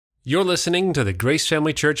You're listening to the Grace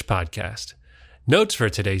Family Church podcast. Notes for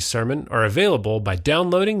today's sermon are available by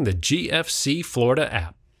downloading the GFC Florida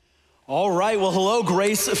app. All right, well, hello,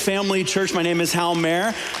 Grace Family Church. My name is Hal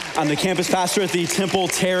Mayer. I'm the campus pastor at the Temple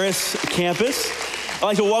Terrace campus. I'd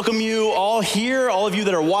like to welcome you all here, all of you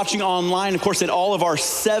that are watching online, of course, at all of our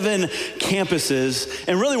 7 campuses.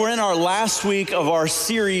 And really, we're in our last week of our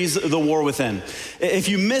series, The War Within. If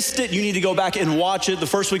you missed it, you need to go back and watch it. The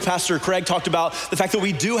first week, Pastor Craig talked about the fact that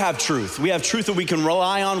we do have truth. We have truth that we can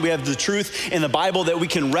rely on. We have the truth in the Bible that we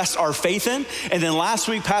can rest our faith in. And then last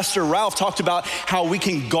week, Pastor Ralph talked about how we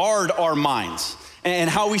can guard our minds and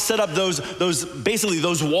how we set up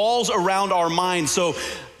those walls around our minds so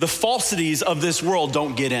the falsities of this world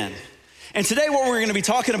don't get in. And today what we're gonna be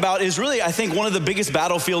talking about is really, I think, one of the biggest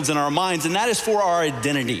battlefields in our minds, and that is for our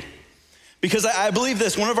identity. Because I believe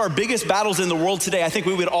this, one of our biggest battles in the world today, I think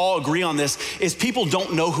we would all agree on this, is people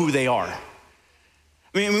don't know who they are.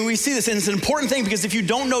 I mean, we see this, and it's an important thing because if you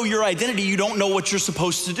don't know your identity, you don't know what you're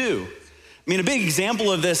supposed to do. I mean, a big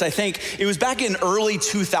example of this, I think, it was back in early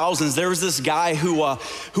 2000s. There was this guy who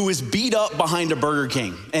was beat up behind a Burger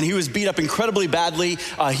King, and he was beat up incredibly badly.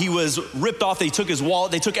 He was ripped off. They took his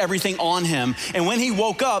wallet. They took everything on him. And when he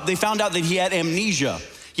woke up, they found out that he had amnesia.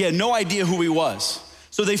 He had no idea who he was.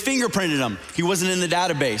 So they fingerprinted him. He wasn't in the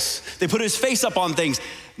database. They put his face up on things.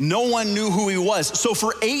 No one knew who he was. So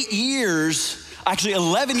for 8 years, actually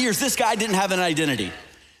 11 years, this guy didn't have an identity.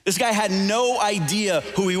 This guy had no idea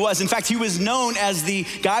who he was. In fact, he was known as the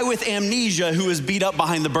guy with amnesia who was beat up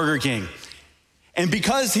behind the Burger King. And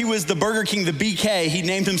because he was the Burger King, the BK, he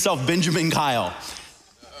named himself Benjamin Kyle.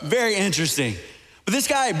 Very interesting. But this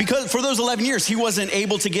guy, because for those 11 years, he wasn't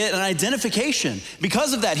able to get an identification.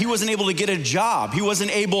 Because of that, he wasn't able to get a job. He wasn't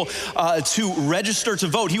able to register to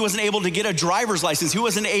vote. He wasn't able to get a driver's license. He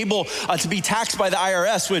wasn't able to be taxed by the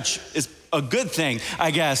IRS, which is a good thing, I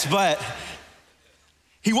guess. But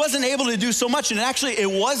he wasn't able to do so much, and actually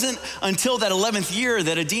it wasn't until that 11th year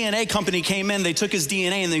that a DNA company came in, they took his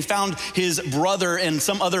DNA and they found his brother in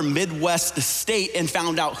some other Midwest state and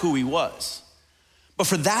found out who he was. But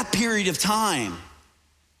for that period of time,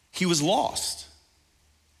 he was lost.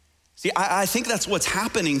 See, I think that's what's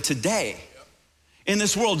happening today in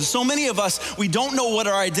this world. So many of us, we don't know what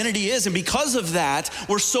our identity is, and because of that,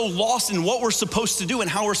 we're so lost in what we're supposed to do and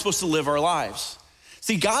how we're supposed to live our lives.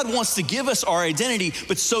 See, God wants to give us our identity,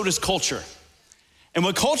 but so does culture. And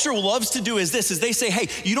what culture loves to do is this, is they say, hey,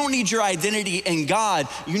 you don't need your identity in God,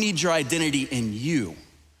 you need your identity in you,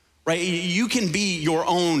 right? You can be your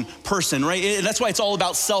own person, right? And that's why it's all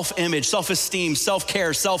about self-image, self-esteem,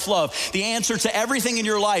 self-care, self-love. The answer to everything in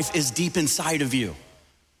your life is deep inside of you,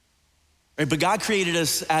 right? But God created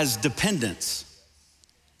us as dependents.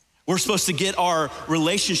 We're supposed to get our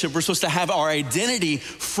relationship, we're supposed to have our identity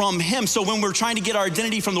from him. So when we're trying to get our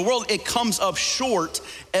identity from the world, it comes up short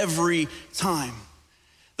every time.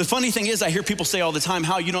 The funny thing is, I hear people say all the time,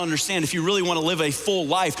 how you don't understand, if you really want to live a full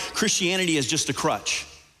life, Christianity is just a crutch.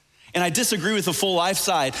 And I disagree with the full life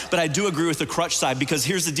side, but I do agree with the crutch side, because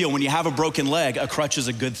here's the deal, when you have a broken leg, a crutch is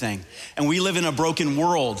a good thing. And we live in a broken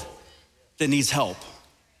world that needs help.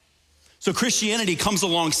 So Christianity comes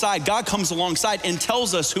alongside, God comes alongside and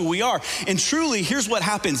tells us who we are. And truly, here's what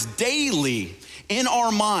happens. Daily in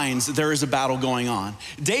our minds, there is a battle going on.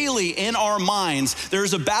 Daily in our minds, there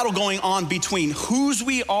is a battle going on between whose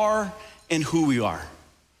we are and who we are.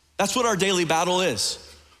 That's what our daily battle is.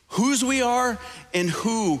 Whose we are and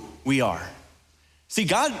who we are. See,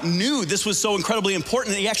 God knew this was so incredibly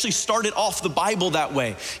important that he actually started off the Bible that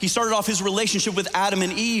way. He started off his relationship with Adam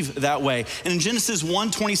and Eve that way. And in Genesis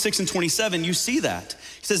 1:26 and 27, you see that.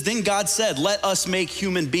 He says, then God said, let us make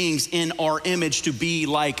human beings in our image to be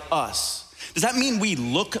like us. Does that mean we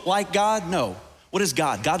look like God? No. What is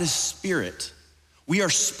God? God is spirit. We are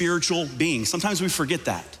spiritual beings. Sometimes we forget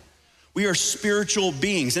that. We are spiritual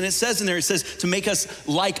beings. And it says in there, it says to make us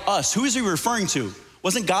like us. Who is he referring to?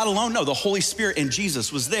 Wasn't God alone? No, the Holy Spirit and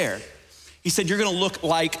Jesus was there. He said, you're gonna look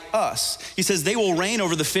like us. He says, they will reign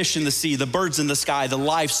over the fish in the sea, the birds in the sky, the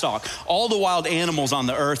livestock, all the wild animals on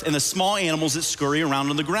the earth, and the small animals that scurry around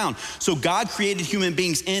on the ground. So God created human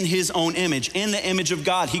beings in his own image. In the image of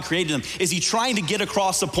God, he created them. Is he trying to get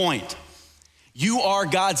across a point? You are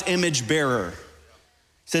God's image bearer. It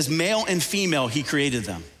says male and female, he created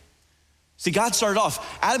them. See, God started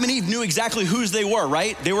off, Adam and Eve knew exactly whose they were,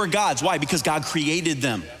 right? They were God's. Why? Because God created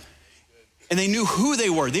them. And they knew who they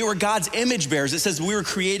were. They were God's image bearers. It says we were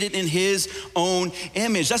created in his own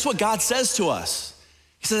image. That's what God says to us.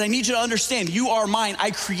 He says, I need you to understand, you are mine. I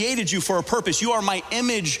created you for a purpose. You are my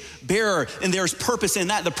image bearer, and there's purpose in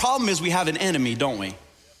that. The problem is we have an enemy, don't we?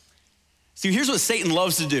 See, here's what Satan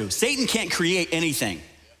loves to do. Satan can't create anything.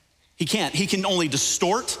 He can't. He can only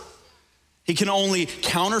distort. He can only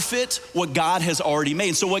counterfeit what God has already made.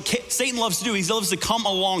 And so what Satan loves to do, he loves to come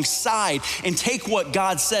alongside and take what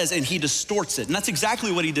God says and he distorts it. And that's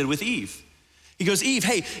exactly what he did with Eve. He goes, Eve,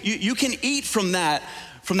 hey, you can eat from that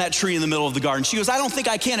tree in the middle of the garden. She goes, I don't think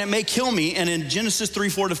I can, it may kill me. And in Genesis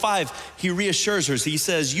 3:4-5, he reassures her. He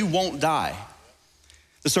says, you won't die.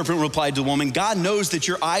 The serpent replied to the woman, God knows that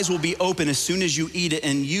your eyes will be open as soon as you eat it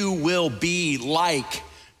and you will be like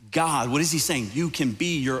God. What is he saying? You can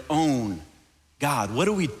be your own God. What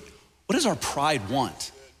does our pride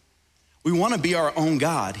want? We want to be our own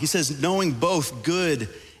God. He says, knowing both good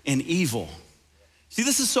and evil. See,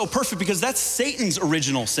 this is so perfect because that's Satan's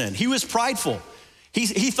original sin. He was prideful.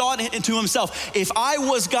 He thought to himself, if I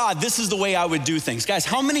was God, this is the way I would do things. Guys,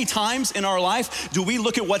 how many times in our life do we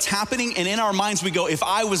look at what's happening and in our minds we go, if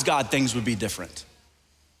I was God, things would be different?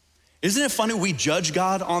 Isn't it funny we judge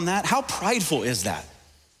God on that? How prideful is that?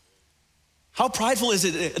 How prideful is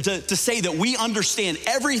it to say that we understand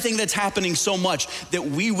everything that's happening so much that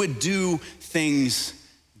we would do things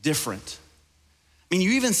different? I mean,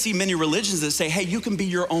 you even see many religions that say, hey, you can be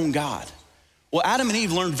your own God. Well, Adam and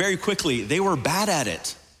Eve learned very quickly, they were bad at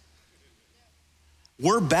it.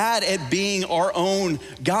 We're bad at being our own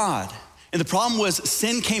God. And the problem was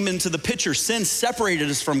sin came into the picture. Sin separated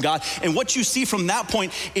us from God. And what you see from that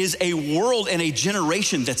point is a world and a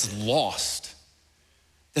generation that's lost.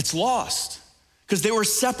 That's lost. Because they were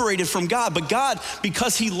separated from God. But God,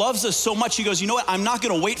 because he loves us so much, he goes, you know what? I'm not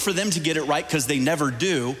gonna wait for them to get it right because they never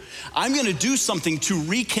do. I'm gonna do something to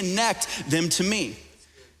reconnect them to me.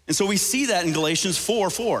 And so we see that in Galatians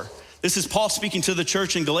 4:4. This is Paul speaking to the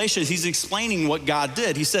church in Galatia. He's explaining what God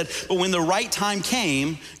did. He said, but when the right time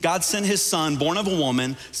came, God sent his son, born of a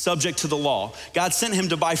woman, subject to the law. God sent him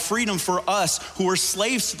to buy freedom for us who were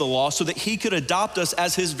slaves to the law so that he could adopt us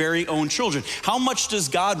as his very own children. How much does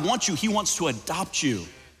God want you? He wants to adopt you.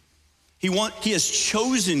 He has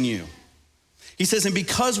chosen you. He says, and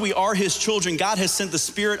because we are his children, God has sent the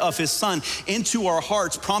spirit of his son into our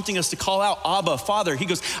hearts, prompting us to call out, Abba, Father. He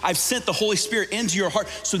goes, I've sent the Holy Spirit into your heart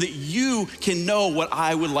so that you can know what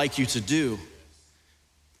I would like you to do. It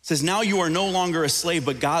says, now you are no longer a slave,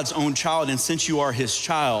 but God's own child. And since you are his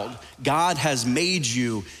child, God has made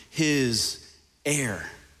you his heir.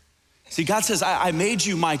 See, God says, I made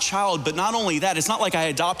you my child, but not only that, it's not like I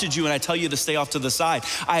adopted you and I tell you to stay off to the side.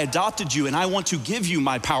 I adopted you and I want to give you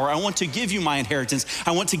my power. I want to give you my inheritance.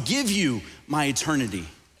 I want to give you my eternity.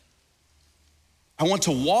 I want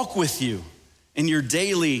to walk with you in your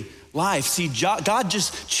daily life. See, God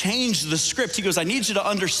just changed the script. He goes, I need you to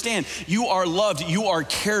understand you are loved, you are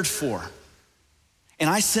cared for. And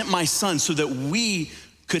I sent my son so that we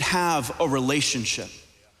could have a relationship.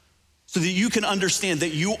 So that you can understand that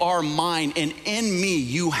you are mine and in me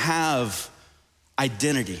you have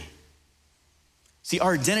identity. See,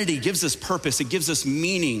 our identity gives us purpose, it gives us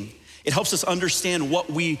meaning. It helps us understand what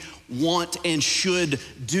we want and should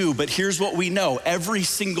do. But here's what we know, every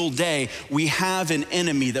single day we have an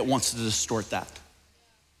enemy that wants to distort that.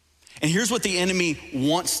 And here's what the enemy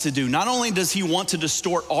wants to do. Not only does he want to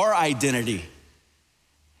distort our identity,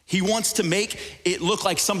 he wants to make it look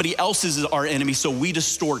like somebody else is our enemy, so we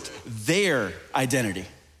distort their identity.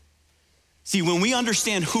 See, when we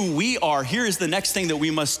understand who we are, here is the next thing that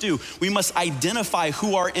we must do. We must identify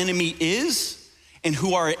who our enemy is and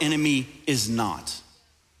who our enemy is not.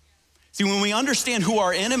 See, when we understand who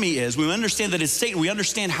our enemy is, we understand that it's Satan, we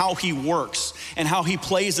understand how he works and how he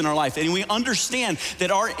plays in our life. And we understand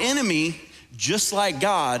that our enemy, just like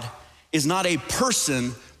God, is not a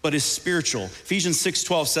person, but is spiritual. Ephesians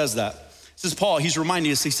 6:12 says that. This is Paul, he's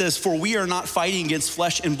reminding us, he says, for we are not fighting against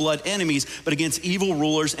flesh and blood enemies, but against evil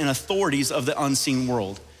rulers and authorities of the unseen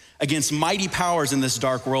world, against mighty powers in this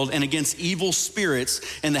dark world, and against evil spirits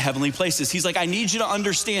in the heavenly places. He's like, I need you to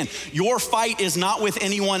understand, your fight is not with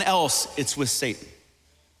anyone else, it's with Satan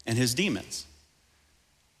and his demons.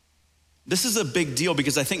 This is a big deal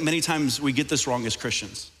because I think many times we get this wrong as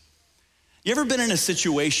Christians. You ever been in a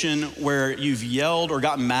situation where you've yelled or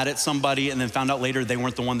gotten mad at somebody and then found out later they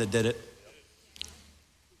weren't the one that did it?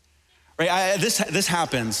 Right, this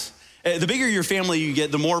happens. The bigger your family you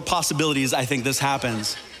get, the more possibilities I think this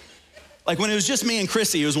happens. Like when it was just me and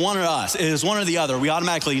Chrissy, it was one of us. It was one or the other. We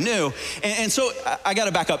automatically knew. And so I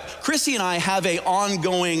gotta back up. Chrissy and I have a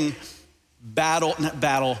ongoing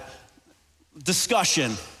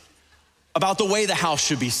discussion about the way the house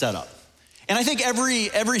should be set up. And I think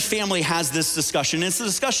every family has this discussion. It's the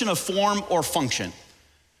discussion of form or function,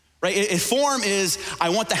 right? Form is, I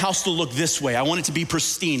want the house to look this way. I want it to be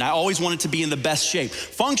pristine. I always want it to be in the best shape.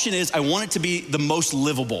 Function is, I want it to be the most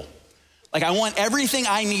livable. Like I want everything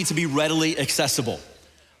I need to be readily accessible.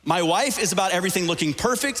 My wife is about everything looking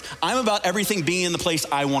perfect. I'm about everything being in the place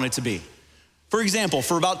I want it to be. For example,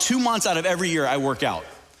 for about 2 months out of every year, I work out.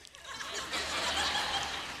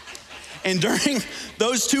 And during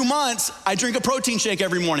those 2 months, I drink a protein shake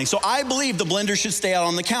every morning. So I believe the blender should stay out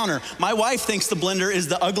on the counter. My wife thinks the blender is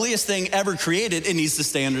the ugliest thing ever created. It needs to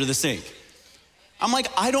stay under the sink. I'm like,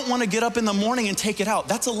 I don't want to get up in the morning and take it out.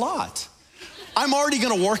 That's a lot. I'm already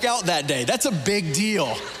going to work out that day. That's a big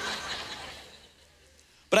deal.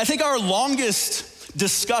 But I think our longest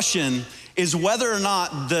discussion is whether or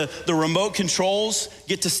not the remote controls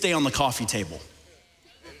get to stay on the coffee table.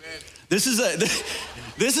 This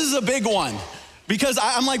is a big one, because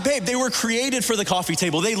I'm like, babe, they were created for the coffee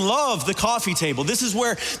table. They love the coffee table. This is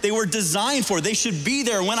where they were designed for. They should be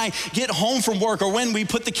there when I get home from work or when we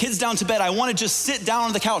put the kids down to bed. I want to just sit down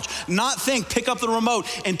on the couch, not think, pick up the remote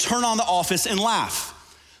and turn on The Office and laugh.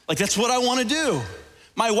 Like, that's what I want to do.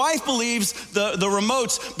 My wife believes the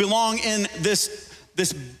remotes belong in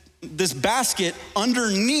this basket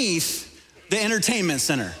underneath the entertainment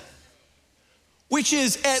center, which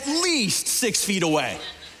is at least 6 feet away.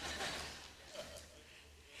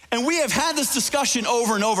 And we have had this discussion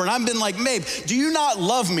over and over, and I've been like, babe, do you not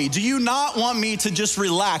love me? Do you not want me to just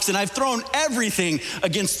relax? And I've thrown everything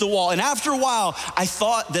against the wall. And after a while, I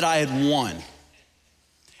thought that I had won.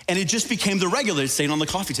 And it just became the regular, staying on the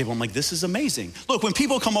coffee table. I'm like, this is amazing. Look, when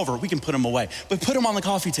people come over, we can put them away, but put them on the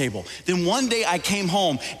coffee table. Then one day I came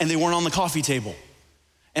home and they weren't on the coffee table.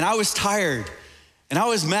 And I was tired and I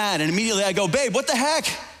was mad. And immediately I go, babe, what the heck?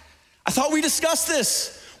 I thought we discussed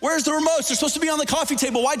this. Where's the remotes? They're supposed to be on the coffee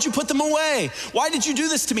table. Why'd you put them away? Why did you do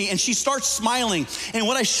this to me? And she starts smiling. And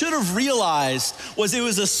what I should have realized was it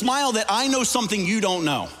was a smile that I know something you don't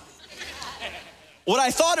know. What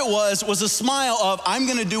I thought it was a smile of, I'm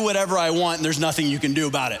gonna do whatever I want and there's nothing you can do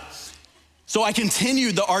about it. So I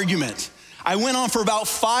continued the argument. I went on for about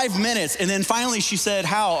 5 minutes and then finally she said,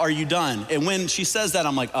 Hal, are you done? And when she says that,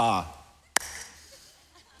 I'm like,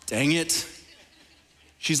 dang it.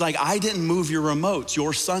 She's like, I didn't move your remotes,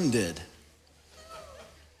 your son did.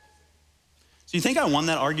 So you think I won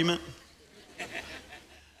that argument?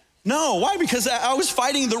 No, why? Because I was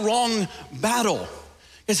fighting the wrong battle.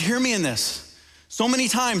 Guys, hear me in this. So many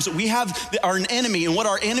times we have our enemy, and what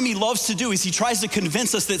our enemy loves to do is he tries to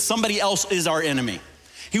convince us that somebody else is our enemy.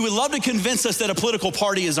 He would love to convince us that a political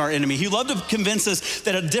party is our enemy. He'd love to convince us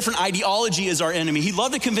that a different ideology is our enemy. He'd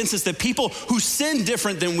love to convince us that people who sin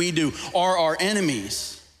different than we do are our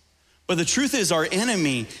enemies. But the truth is our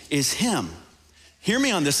enemy is him. Hear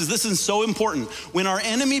me on this, this is so important. When our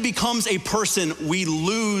enemy becomes a person, we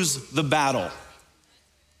lose the battle.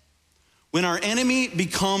 When our enemy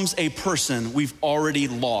becomes a person, we've already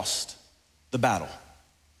lost the battle.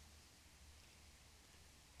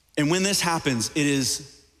 And when this happens, it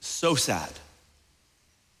is so sad.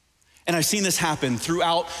 And I've seen this happen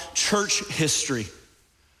throughout church history,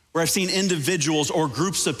 where I've seen individuals or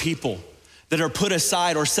groups of people that are put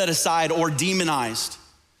aside or set aside or demonized.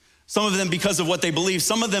 Some of them because of what they believe,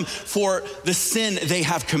 some of them for the sin they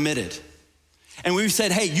have committed. And we've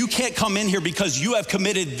said, hey, you can't come in here because you have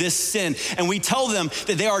committed this sin. And we tell them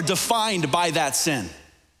that they are defined by that sin.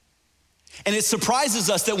 And it surprises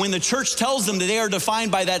us that when the church tells them that they are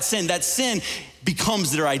defined by that sin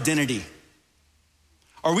becomes their identity.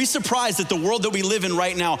 Are we surprised that the world that we live in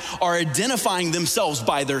right now are identifying themselves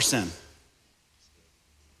by their sin?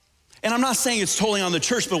 And I'm not saying it's totally on the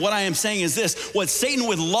church, but what I am saying is this: what Satan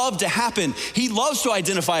would love to happen, he loves to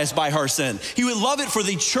identify us by our sin. He would love it for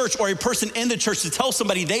the church or a person in the church to tell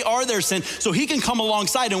somebody they are their sin so he can come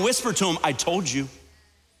alongside and whisper to them, I told you.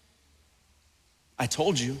 I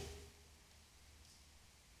told you.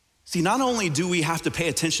 See, not only do we have to pay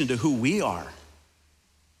attention to who we are,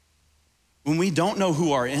 when we don't know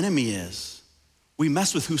who our enemy is, we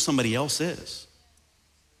mess with who somebody else is.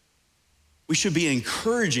 We should be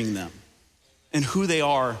encouraging them in who they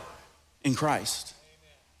are in Christ.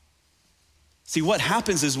 See, what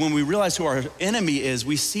happens is when we realize who our enemy is,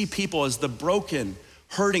 we see people as the broken,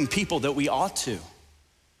 hurting people that we ought to.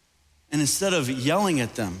 And instead of yelling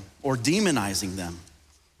at them or demonizing them,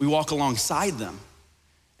 we walk alongside them.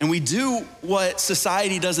 And we do what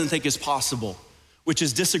society doesn't think is possible, which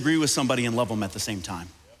is disagree with somebody and love them at the same time.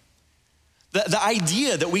 The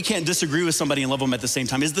idea that we can't disagree with somebody and love them at the same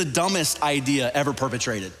time is the dumbest idea ever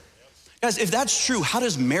perpetrated. Guys, if that's true, how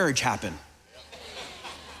does marriage happen?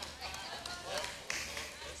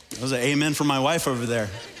 That was an amen from my wife over there.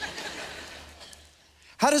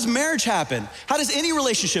 How does marriage happen? How does any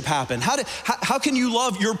relationship happen? How can you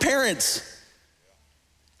love your parents?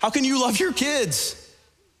 How can you love your kids?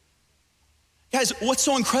 Guys, what's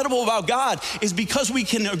so incredible about God is because we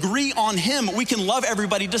can agree on him, we can love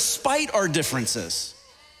everybody despite our differences.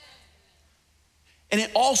 And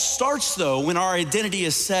it all starts though when our identity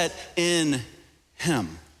is set in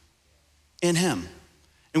him, in him.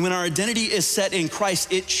 And when our identity is set in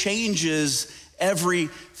Christ, it changes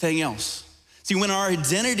everything else. See, when our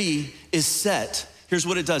identity is set, here's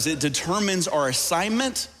what it does. It determines our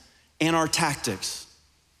assignment and our tactics.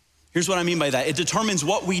 Here's what I mean by that. It determines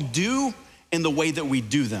what we do and the way that we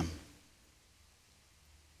do them.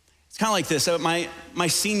 It's kind of like this. My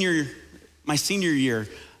senior year,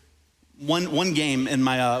 one game in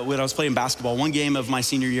my when I was playing basketball, one game of my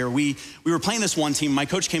senior year, we were playing this one team. My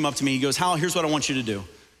coach came up to me. He goes, "Hal, here's what I want you to do."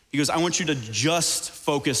 He goes, "I want you to just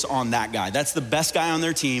focus on that guy. That's the best guy on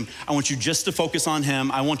their team. I want you just to focus on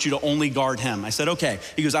him. I want you to only guard him." I said, "Okay."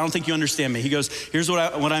 He goes, "I don't think you understand me." He goes, "Here's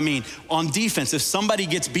what I mean. On defense, if somebody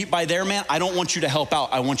gets beat by their man, I don't want you to help out.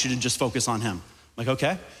 I want you to just focus on him." I'm like,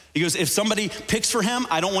 "Okay." He goes, "If somebody picks for him,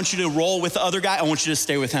 I don't want you to roll with the other guy. I want you to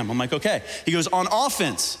stay with him." I'm like, "Okay." He goes, "On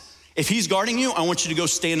offense, if he's guarding you, I want you to go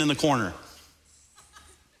stand in the corner."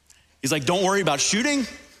 He's like, "Don't worry about shooting.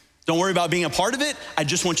 Don't worry about being a part of it. I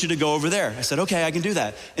just want you to go over there." I said, "Okay, I can do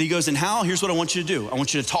that." And he goes, "And Hal, here's what I want you to do. I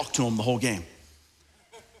want you to talk to him the whole game."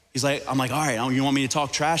 He's like, I'm like, "All right, you want me to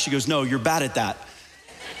talk trash?" He goes, "No, you're bad at that.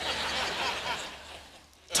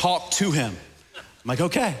 Talk to him." I'm like,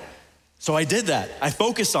 "Okay." So I did that. I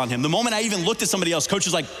focused on him. The moment I even looked at somebody else, coach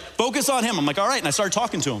was like, "Focus on him." I'm like, "All right." And I started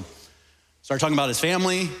talking to him. Started talking about his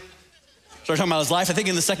family. Started talking about his life. I think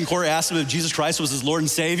in the second quarter, I asked him if Jesus Christ was his Lord and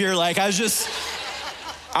Savior. Like I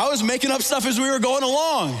was making up stuff as we were going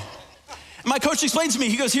along. And my coach explained to me,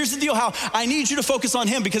 he goes, "Here's the deal, Hal. I need you to focus on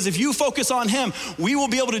him because if you focus on him, we will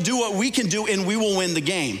be able to do what we can do and we will win the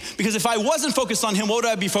game. Because if I wasn't focused on him, what would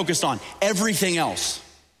I be focused on? Everything else.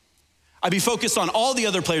 I'd be focused on all the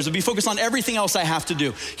other players. I'd be focused on everything else I have to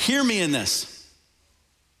do." Hear me in this.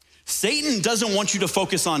 Satan doesn't want you to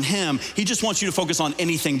focus on him. He just wants you to focus on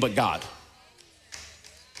anything but God.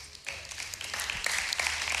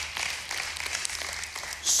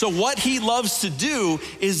 So what he loves to do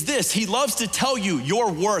is this. He loves to tell you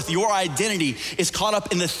your worth, your identity is caught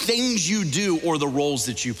up in the things you do or the roles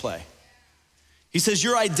that you play. He says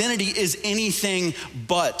your identity is anything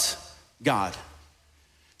but God.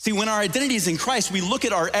 See, when our identity is in Christ, we look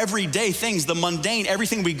at our everyday things, the mundane,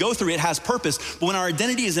 everything we go through, it has purpose. But when our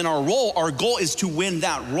identity is in our role, our goal is to win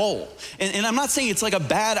that role. And I'm not saying it's like a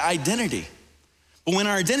bad identity. But when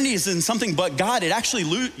our identity is in something but God, it actually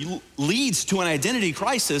leads to an identity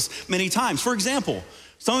crisis many times. For example,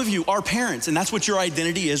 some of you are parents, and that's what your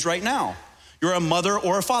identity is right now. You're a mother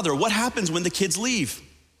or a father. What happens when the kids leave?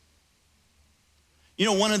 You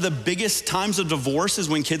know, one of the biggest times of divorce is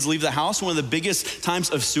when kids leave the house. One of the biggest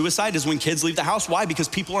times of suicide is when kids leave the house. Why? Because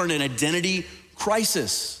people are in an identity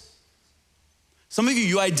crisis. Some of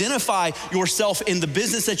you identify yourself in the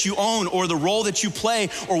business that you own or the role that you play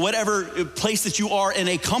or whatever place that you are in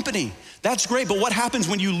a company. That's great, but what happens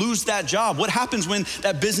when you lose that job? What happens when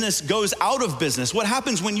that business goes out of business? What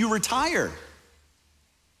happens when you retire?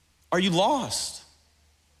 Are you lost?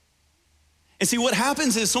 And see, what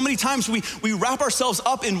happens is so many times we wrap ourselves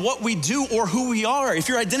up in what we do or who we are. If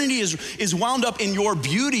your identity is wound up in your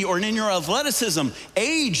beauty or in your athleticism,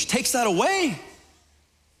 age takes that away.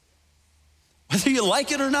 Whether you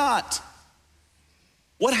like it or not.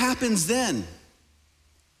 What happens then?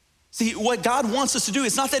 See, what God wants us to do,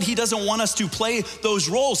 it's not that he doesn't want us to play those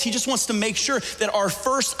roles. He just wants to make sure that our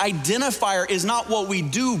first identifier is not what we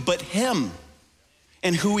do, but him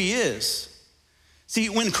and who he is. See,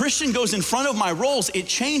 when Christian goes in front of my roles, it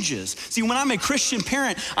changes. See, when I'm a Christian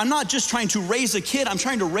parent, I'm not just trying to raise a kid, I'm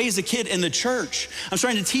trying to raise a kid in the church. I'm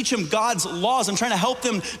trying to teach them God's laws. I'm trying to help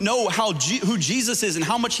them know who Jesus is and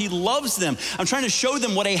how much he loves them. I'm trying to show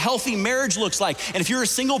them what a healthy marriage looks like. And if you're a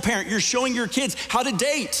single parent, you're showing your kids how to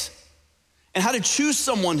date and how to choose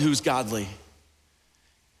someone who's godly.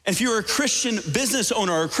 And if you're a Christian business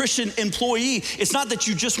owner or a Christian employee, it's not that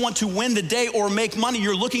you just want to win the day or make money,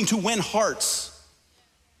 you're looking to win hearts.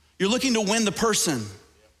 You're looking to win the person.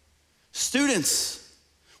 Students,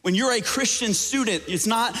 when you're a Christian student, it's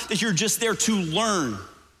not that you're just there to learn.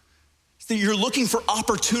 It's that you're looking for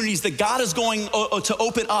opportunities that God is going to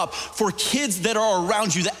open up for kids that are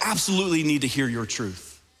around you that absolutely need to hear your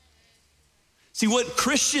truth. See, what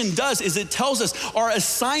Christian does is it tells us our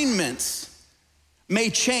assignments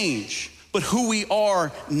may change, but who we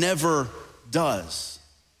are never does.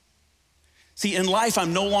 See, in life,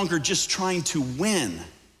 I'm no longer just trying to win.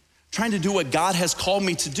 Trying to do what God has called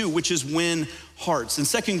me to do, which is win hearts. In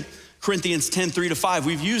 2 Corinthians 10, 3-5.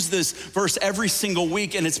 We've used this verse every single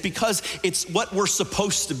week, and it's because it's what we're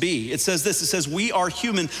supposed to be. It says this, it says, we are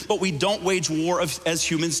human, but we don't wage war as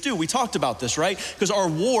humans do. We talked about this, right? Because our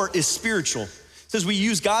war is spiritual. It says we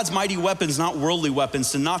use God's mighty weapons, not worldly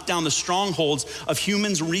weapons, to knock down the strongholds of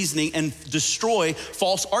humans' reasoning and destroy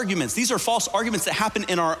false arguments. These are false arguments that happen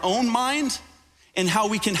in our own mind and how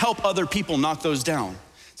we can help other people knock those down.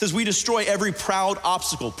 It says we destroy every proud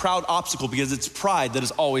obstacle because it's pride that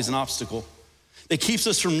is always an obstacle. That keeps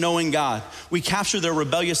us from knowing God. We capture their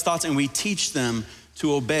rebellious thoughts and we teach them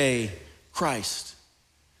to obey Christ.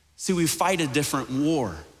 See, we fight a different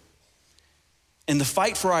war. And the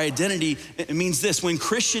fight for our identity, it means this: when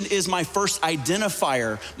Christian is my first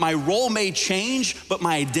identifier, my role may change, but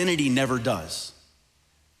my identity never does.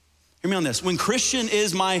 Hear me on this. When Christian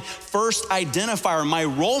is my first identifier, my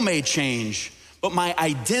role may change, but my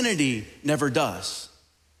identity never does.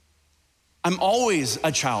 I'm always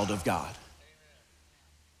a child of God.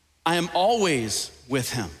 I am always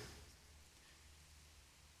with him.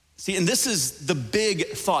 See, and this is the big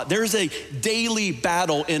thought. There's a daily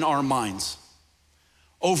battle in our minds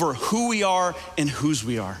over who we are and whose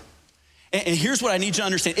we are. And here's what I need you to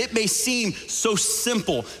understand. It may seem so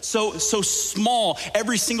simple, so small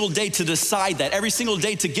every single day to decide that, every single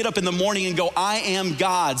day to get up in the morning and go, I am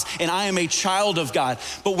God's and I am a child of God.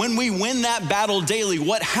 But when we win that battle daily,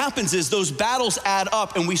 what happens is those battles add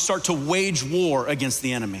up and we start to wage war against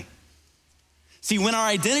the enemy. See, when our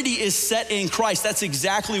identity is set in Christ, that's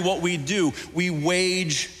exactly what we do. We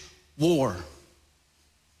wage war.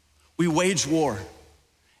 We wage war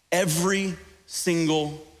every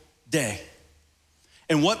single day.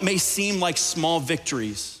 And what may seem like small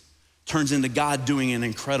victories turns into God doing an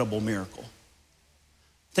incredible miracle.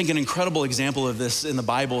 I think an incredible example of this in the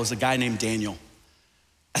Bible is a guy named Daniel.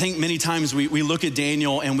 I think many times we look at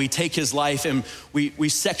Daniel and we take his life and we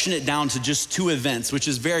section it down to just two events, which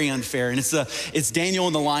is very unfair. And it's Daniel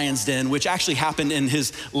in the lion's den, which actually happened in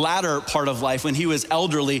his latter part of life. When he was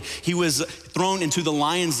elderly, he was thrown into the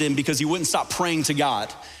lion's den because he wouldn't stop praying to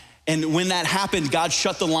God. And when that happened, God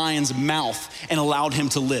shut the lion's mouth and allowed him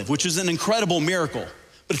to live, which is an incredible miracle.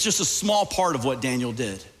 But it's just a small part of what Daniel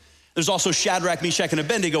did. There's also Shadrach, Meshach, and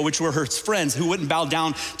Abednego, which were his friends who wouldn't bow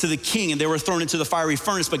down to the king, and they were thrown into the fiery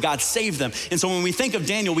furnace, but God saved them. And so when we think of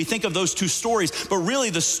Daniel, we think of those two stories, but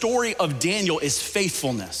really the story of Daniel is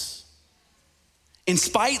faithfulness. In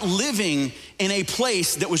spite living in a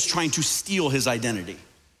place that was trying to steal his identity.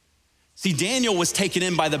 See, Daniel was taken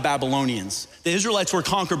in by the Babylonians. The Israelites were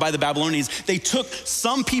conquered by the Babylonians. They took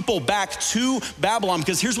some people back to Babylon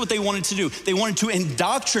because here's what they wanted to do. They wanted to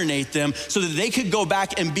indoctrinate them so that they could go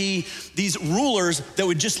back and be these rulers that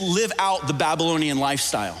would just live out the Babylonian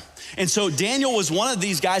lifestyle. And so Daniel was one of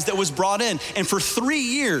these guys that was brought in. And for 3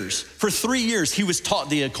 years, he was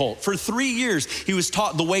taught the occult. For 3 years, he was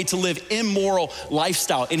taught the way to live immoral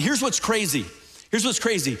lifestyle. And here's what's crazy.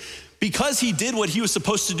 Because he did what he was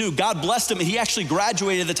supposed to do, God blessed him and he actually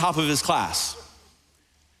graduated at the top of his class.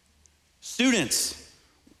 Students,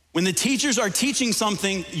 when the teachers are teaching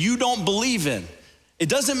something you don't believe in, it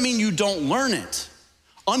doesn't mean you don't learn it.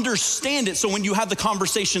 Understand it so when you have the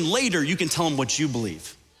conversation later, you can tell them what you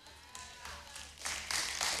believe.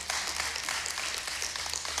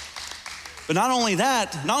 But not only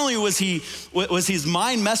that, not only was his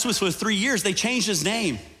mind messed with for 3 years, they changed his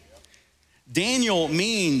name. Daniel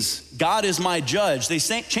means God is my judge. They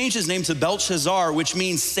changed his name to Belshazzar, which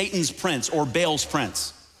means Satan's prince or Baal's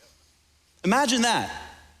prince. Imagine that.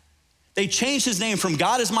 They changed his name from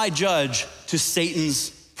God is my judge to Satan's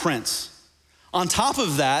prince. On top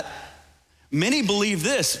of that, many believe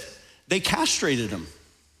this, they castrated him.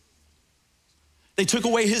 They took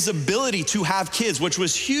away his ability to have kids, which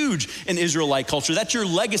was huge in Israelite culture. That's your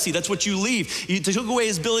legacy, that's what you leave. They took away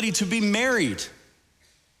his ability to be married.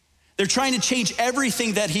 They're trying to change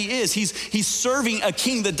everything that he is. He's serving a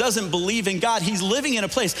king that doesn't believe in God. He's living in a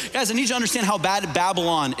place. Guys, I need you to understand how bad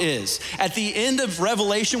Babylon is. At the end of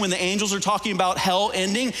Revelation, when the angels are talking about hell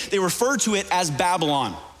ending, they refer to it as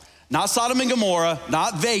Babylon. Not Sodom and Gomorrah,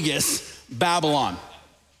 not Vegas, Babylon.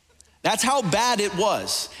 That's how bad it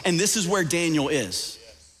was. And this is where Daniel is.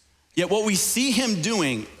 Yet what we see him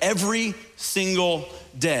doing every single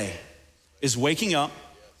day is waking up,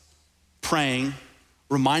 praying,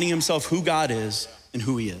 reminding himself who God is and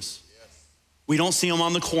who he is. We don't see him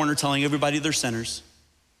on the corner telling everybody they're sinners.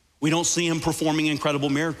 We don't see him performing incredible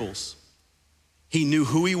miracles. He knew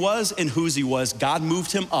who he was and whose he was. God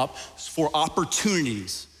moved him up for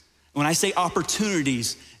opportunities. When I say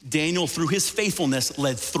opportunities, Daniel, through his faithfulness,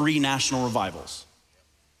 led 3 national revivals.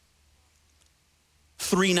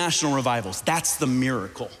 3 national revivals. That's the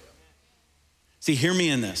miracle. See, hear me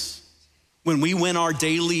in this. when we win our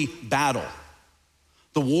daily battle,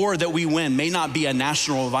 the war that we win may not be a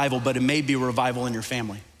national revival, but it may be a revival in your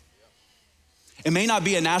family. It may not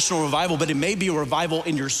be a national revival, but it may be a revival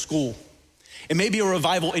in your school. It may be a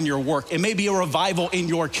revival in your work. It may be a revival in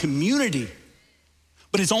your community.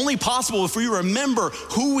 But it's only possible if we remember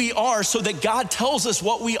who we are so that God tells us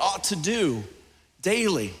what we ought to do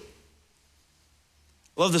daily.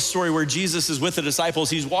 I love the story where Jesus is with the disciples.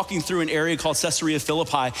 He's walking through an area called Caesarea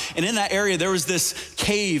Philippi. And in that area, there was this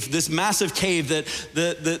cave, this massive cave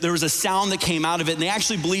that there was a sound that came out of it. And they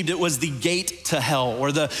actually believed it was the gate to hell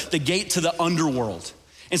or the gate to the underworld.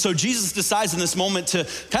 And so Jesus decides in this moment to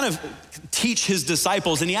kind of teach his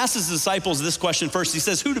disciples. And he asks his disciples this question first. He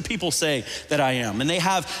says, who do people say that I am? And they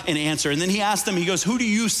have an answer. And then he asks them, he goes, who do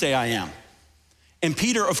you say I am? And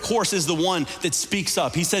Peter, of course, is the one that speaks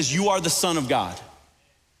up. He says, you are the Son of God.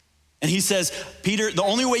 And he says, Peter, the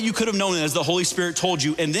only way you could have known it is the Holy Spirit told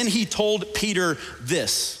you. And then he told Peter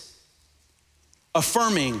this,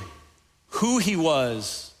 affirming who he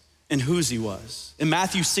was and whose he was. In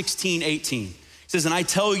Matthew 16:18, he says, and I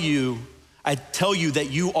tell you that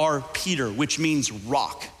you are Peter, which means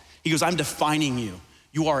rock. He goes, I'm defining you.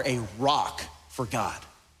 You are a rock for God.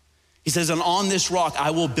 He says, and on this rock I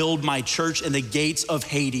will build my church, and the gates of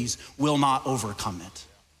Hades will not overcome it.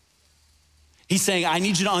 He's saying, I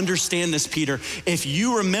need you to understand this, Peter. If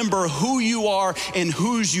you remember who you are and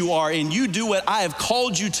whose you are, and you do what I have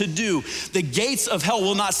called you to do, the gates of hell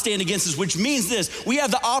will not stand against us, which means this, we have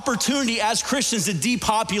the opportunity as Christians to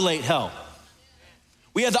depopulate hell.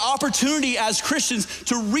 We have the opportunity as Christians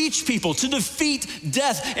to reach people, to defeat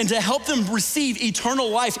death, and to help them receive eternal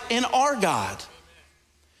life in our God.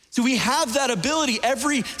 So we have that ability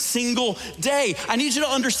every single day. I need you to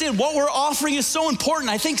understand what we're offering is so important.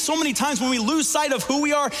 I think so many times when we lose sight of who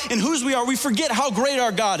we are and whose we are, we forget how great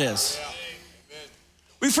our God is.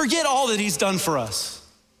 We forget all that he's done for us.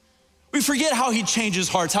 We forget how he changes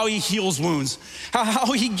hearts, how he heals wounds,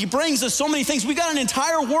 how he brings us so many things. We got an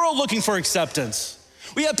entire world looking for acceptance.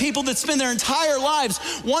 We have people that spend their entire lives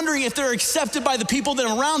wondering if they're accepted by the people that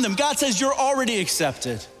are around them. God says you're already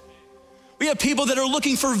accepted. We have people that are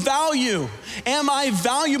looking for value. Am I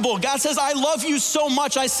valuable? God says, I love you so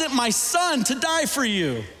much, I sent my son to die for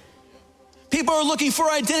you. People are looking for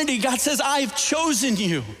identity. God says, I've chosen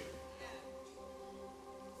you.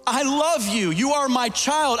 I love you. You are my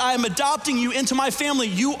child. I am adopting you into my family.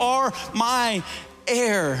 You are my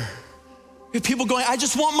heir. We have people going, I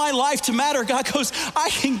just want my life to matter. God goes, I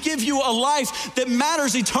can give you a life that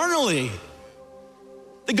matters eternally,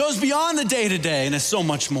 that goes beyond the day-to-day, and is so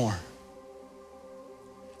much more.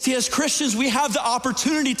 See, as Christians, we have the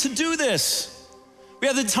opportunity to do this. We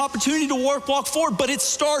have the opportunity to walk forward, but it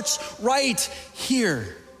starts right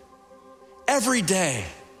here. Every day,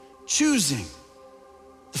 choosing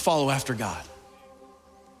to follow after God.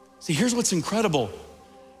 See, here's what's incredible,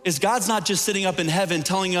 is God's not just sitting up in heaven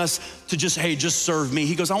telling us to just, hey, just serve me.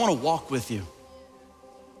 He goes, I wanna walk with you.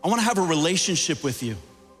 I wanna have a relationship with you.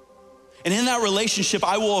 And in that relationship,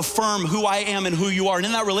 I will affirm who I am and who you are. And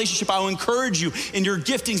in that relationship, I will encourage you in your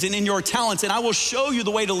giftings and in your talents, and I will show you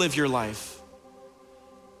the way to live your life.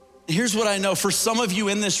 And here's what I know, for some of you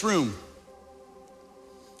in this room,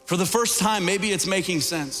 for the first time, maybe it's making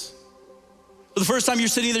sense. For the first time you're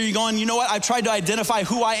sitting there, you're going, you know what? I've tried to identify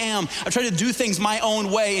who I am. I've tried to do things my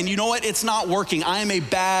own way, and you know what? It's not working. I am a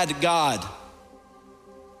bad God.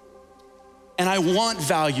 And I want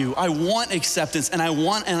value, I want acceptance, and I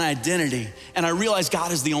want an identity. And I realize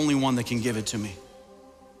God is the only one that can give it to me.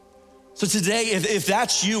 So today, if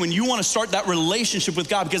that's you and you wanna start that relationship with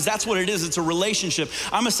God, because that's what it is, it's a relationship.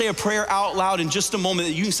 I'm gonna say a prayer out loud in just a moment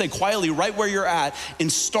that you can say quietly right where you're at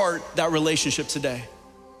and start that relationship today.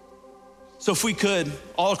 So if we could,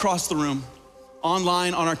 all across the room,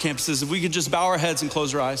 online, on our campuses, if we could just bow our heads and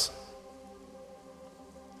close our eyes.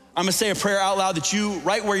 I'm gonna say a prayer out loud that you,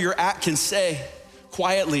 right where you're at, can say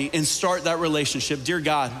quietly and start that relationship. Dear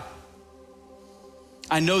God,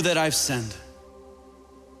 I know that I've sinned.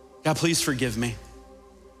 God, please forgive me.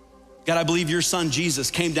 God, I believe your son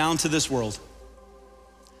Jesus came down to this world,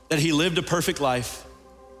 that he lived a perfect life,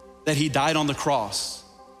 that he died on the cross,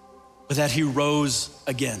 but that he rose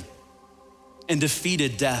again and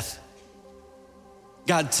defeated death.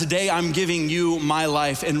 God, today I'm giving you my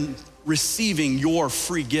life and receiving your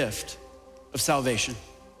free gift of salvation.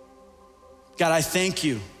 God, I thank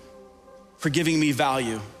you for giving me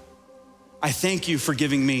value. I thank you for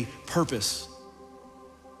giving me purpose.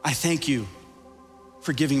 I thank you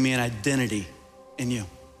for giving me an identity in you.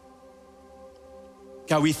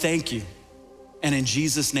 God, we thank you. And in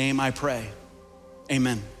Jesus' name I pray,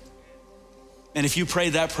 amen. And if you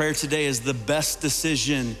prayed that prayer today, is the best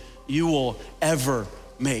decision you will ever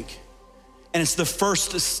make. And it's the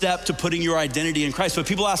first step to putting your identity in Christ. But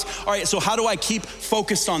people ask, all right, so how do I keep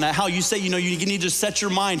focused on that? How you say, you need to set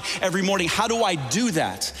your mind every morning. How do I do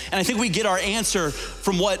that? And I think we get our answer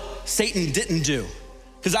from what Satan didn't do.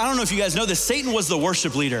 Because I don't know if you guys know this, Satan was the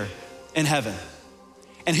worship leader in heaven.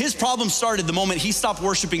 And his problem started the moment he stopped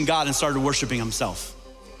worshiping God and started worshiping himself.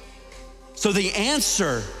 So the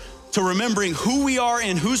answer to remembering who we are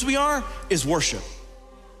and whose we are is worship.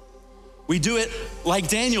 We do it like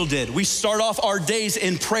Daniel did. We start off our days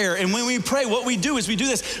in prayer. And when we pray, what we do is we do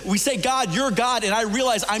this. We say, God, you're God, and I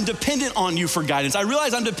realize I'm dependent on you for guidance. I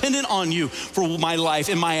realize I'm dependent on you for my life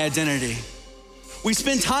and my identity. We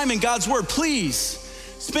spend time in God's word. Please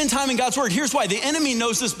spend time in God's word. Here's why. The enemy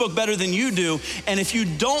knows this book better than you do. And if you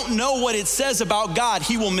don't know what it says about God,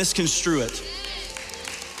 he will misconstrue it.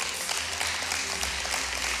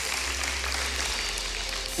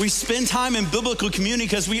 We spend time in biblical community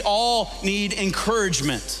because we all need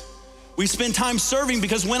encouragement. We spend time serving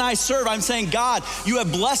because when I serve, I'm saying, God, you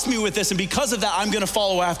have blessed me with this, and because of that, I'm gonna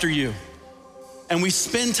follow after you. And we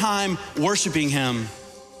spend time worshiping him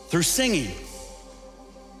through singing.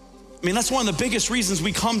 I mean, that's one of the biggest reasons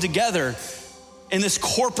we come together in this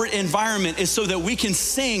corporate environment is so that we can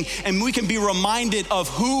sing and we can be reminded of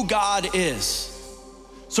who God is.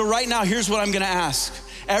 So right now, here's what I'm gonna ask.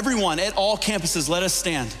 Everyone at all campuses, let us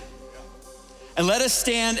stand. And let us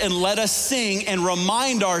stand and let us sing and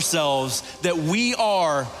remind ourselves that we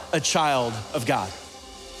are a child of God.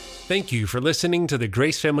 Thank you for listening to the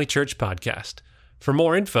Grace Family Church podcast. For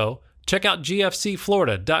more info, check out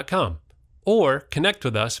gfcflorida.com or connect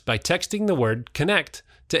with us by texting the word CONNECT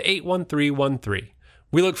to 81313.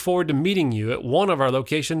 We look forward to meeting you at one of our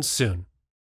locations soon.